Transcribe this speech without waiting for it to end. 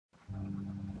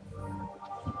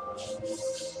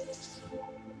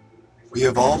We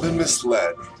have all been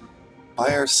misled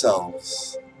by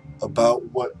ourselves about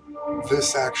what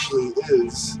this actually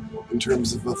is in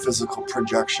terms of a physical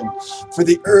projection. For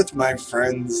the Earth, my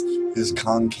friends, is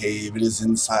concave. It is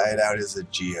inside out as a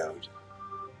geode.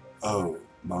 Oh,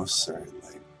 most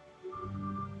certainly.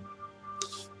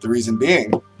 The reason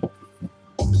being,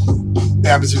 it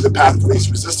happens to be the path of least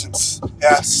resistance. It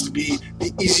has to be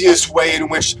the easiest way in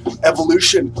which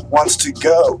evolution wants to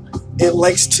go. It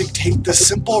likes to take the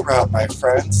simple route, my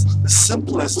friends. The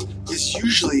simplest is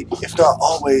usually, if not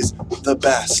always, the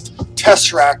best.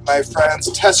 Tesseract, my friends.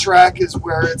 Tesseract is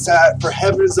where it's at. For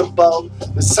heaven is above,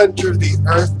 the center of the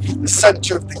earth, the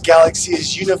center of the galaxy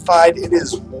is unified. It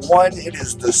is one. It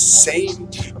is the same.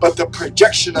 But the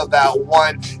projection of that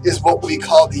one is what we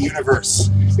call the universe.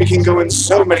 It can go in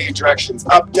so many directions.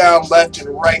 Up, down, left, and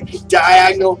right.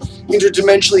 Diagonal,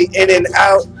 interdimensionally, in and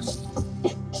out.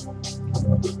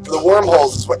 The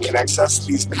wormholes is what connects us,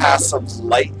 these paths of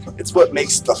light. It's what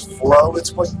makes the flow.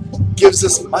 It's what gives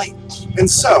us might. And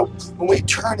so, when we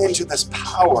turn into this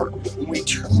power, when we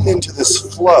turn into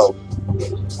this flow,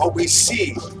 what we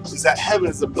see is that heaven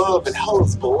is above and hell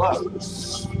is below.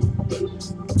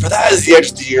 For that is the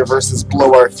edge of the universe, is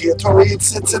below our feet.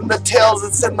 It's in the tails,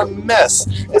 it's in the mess.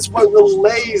 It's what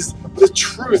relays the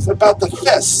truth about the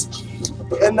fists.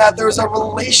 And that there's a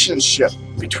relationship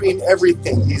between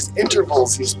everything, these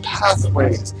intervals, these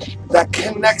pathways that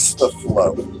connects the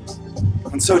flow.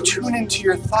 And so tune into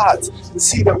your thoughts and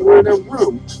see that we're in a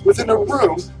room, within a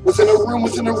room, within a room,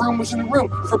 within a room, within a room.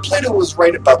 For Plato was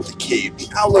right about the cave,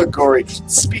 the allegory,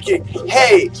 speaking,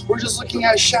 hey, we're just looking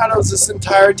at shadows this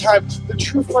entire time. The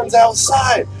truth runs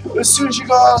outside. But as soon as you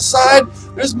go outside,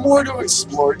 there's more to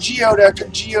explore, geode after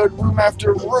geode, room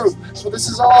after room. So this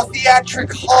is all a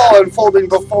theatric hall unfolding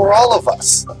before all of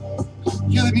us.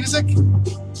 Hear the music?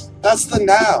 That's the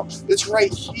now. It's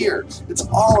right here. It's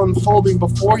all unfolding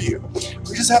before you.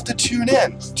 We just have to tune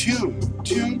in. Tune.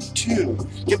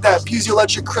 Get that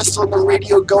piezoelectric crystal in the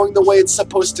radio going the way it's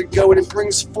supposed to go, and it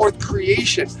brings forth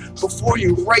creation before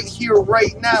you, right here,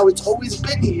 right now. It's always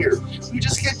been here. We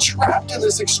just get trapped in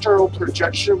this external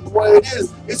projection of what it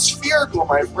is. It's spherical,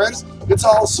 my friends. It's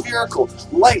all spherical.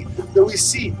 Light that we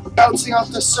see bouncing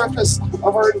off the surface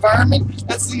of our environment,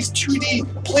 that's these 2D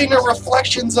planar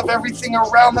reflections of everything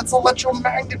around. That's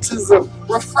electromagnetism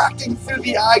refracting through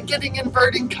the eye, getting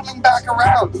inverting, coming back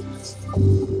around.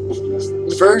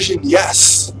 Inversion,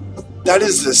 yes, that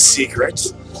is the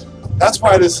secret. That's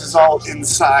why this is all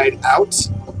inside out.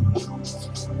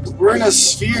 We're in a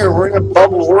sphere, we're in a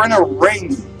bubble, we're in a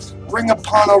ring. Ring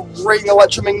upon a ring,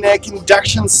 electromagnetic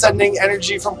induction, sending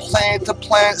energy from planet to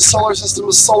planet, solar system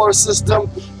to solar system,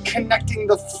 connecting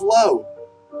the flow.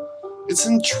 It's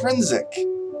intrinsic.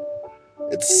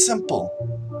 It's simple.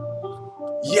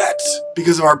 Yet,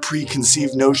 because of our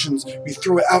preconceived notions, we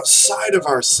throw it outside of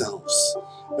ourselves,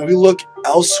 and we look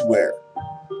elsewhere.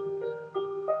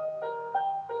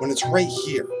 When it's right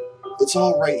here. It's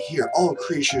all right here. All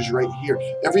creation is right here.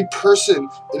 Every person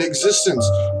in existence,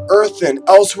 Earth and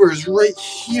elsewhere, is right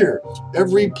here.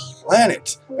 Every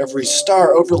planet, every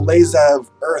star overlays that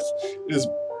of Earth. It is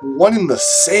one and the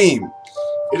same.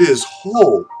 It is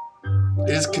whole.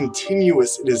 It is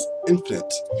continuous. It is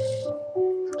infinite.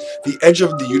 The edge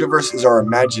of the universe is our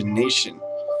imagination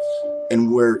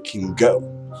and where it can go.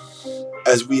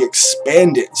 As we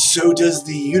expand it, so does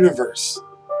the universe.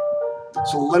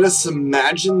 So let us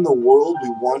imagine the world we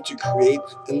want to create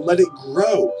and let it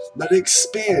grow, let it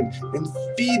expand, and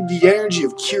feed the energy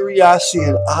of curiosity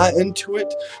and awe into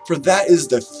it, for that is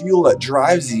the fuel that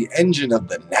drives the engine of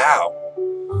the now.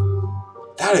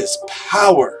 That is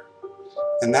power,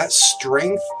 and that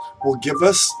strength will give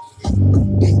us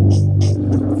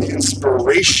the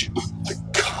inspiration, the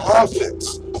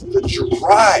confidence, the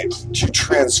drive to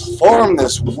transform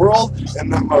this world in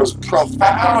the most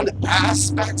profound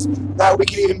aspects that we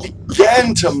can even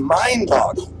begin to mind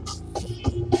boggle.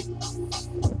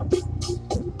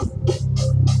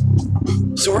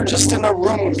 So we're just in a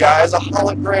room, guys, a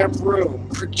hologram room,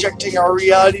 projecting our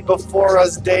reality before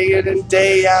us day in and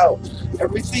day out.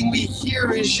 Everything we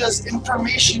hear is just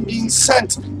information being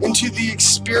sent into the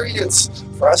experience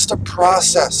for us to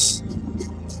process.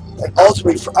 And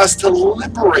ultimately for us to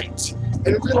liberate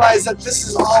and realize that this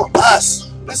is all us.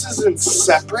 This isn't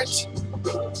separate.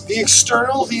 The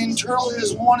external, the internal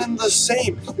is one and the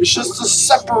same. It's just a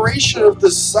separation of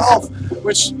the self,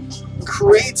 which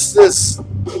creates this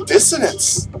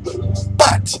dissonance.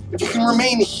 But if you can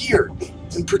remain here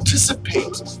and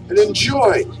participate and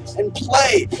enjoy and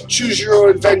play, choose your own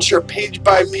adventure, page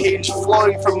by page,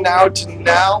 flowing from now to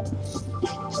now,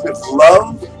 with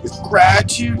love, with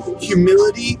gratitude,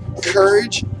 humility,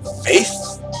 courage,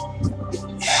 faith.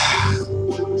 Yeah.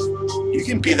 You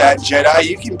can be that Jedi,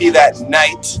 you can be that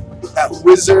knight, that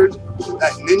wizard,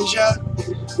 that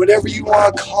ninja, whatever you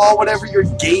want to call, whatever your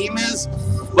game is,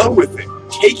 flow with it.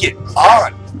 Take it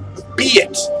on. Be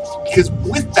it. Because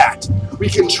with that, we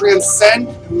can transcend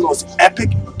the most epic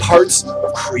parts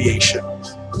of creation,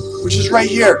 which is right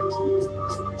here.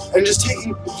 And just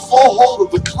taking full hold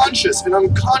of the conscious and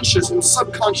unconscious and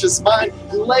subconscious mind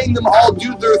and letting them all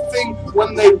do their thing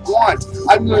when they want.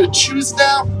 I'm going to choose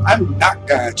now. I'm not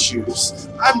going to choose.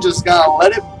 I'm just going to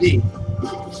let it be.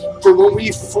 For when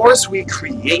we force, we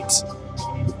create.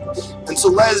 And so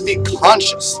let us be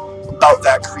conscious about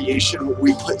that creation, what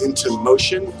we put into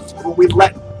motion, what we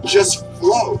let just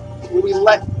flow, what we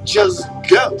let just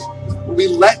go, what we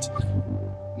let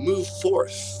move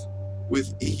forth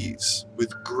with ease,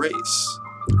 with grace.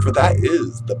 For that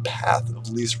is the path of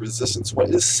least resistance. What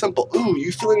is simple? Ooh,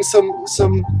 you feeling some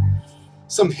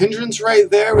hindrance right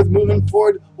there with moving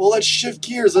forward? Well, let's shift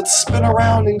gears. Let's spin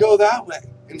around and go that way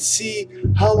and see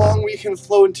how long we can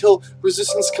flow until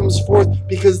resistance comes forth,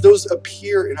 because those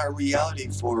appear in our reality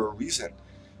for a reason.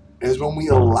 And it's when we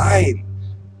align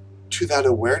to that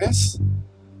awareness,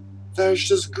 there's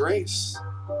just grace.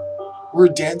 We're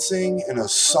dancing in a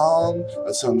song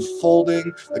that's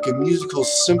unfolding like a musical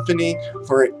symphony,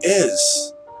 for it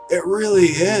is. It really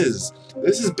is.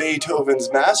 This is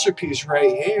Beethoven's masterpiece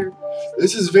right here.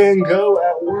 This is Van Gogh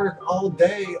at work all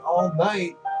day, all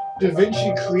night. Da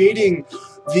Vinci creating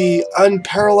the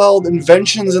unparalleled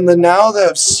inventions in the now that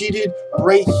have seated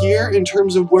right here in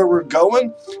terms of where we're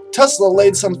going. Tesla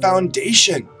laid some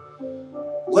foundation.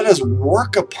 Let us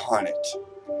work upon it.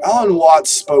 Alan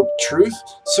Watts spoke truth,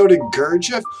 so did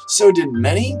Gurdjieff, so did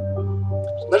many.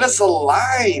 Let us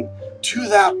align to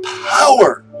that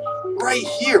power right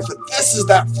here, for this is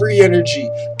that free energy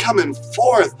coming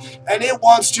forth, and it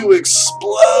wants to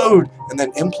explode and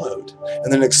then implode,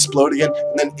 and then explode again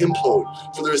and then implode.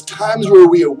 For there's times where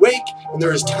we awake and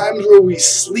there's times where we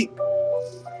sleep.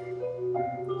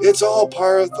 It's all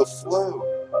part of the flow.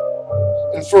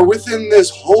 And for within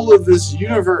this whole of this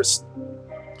universe,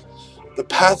 the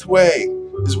pathway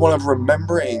is one of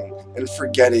remembering and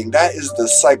forgetting. That is the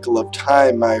cycle of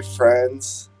time, my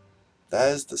friends.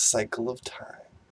 That is the cycle of time.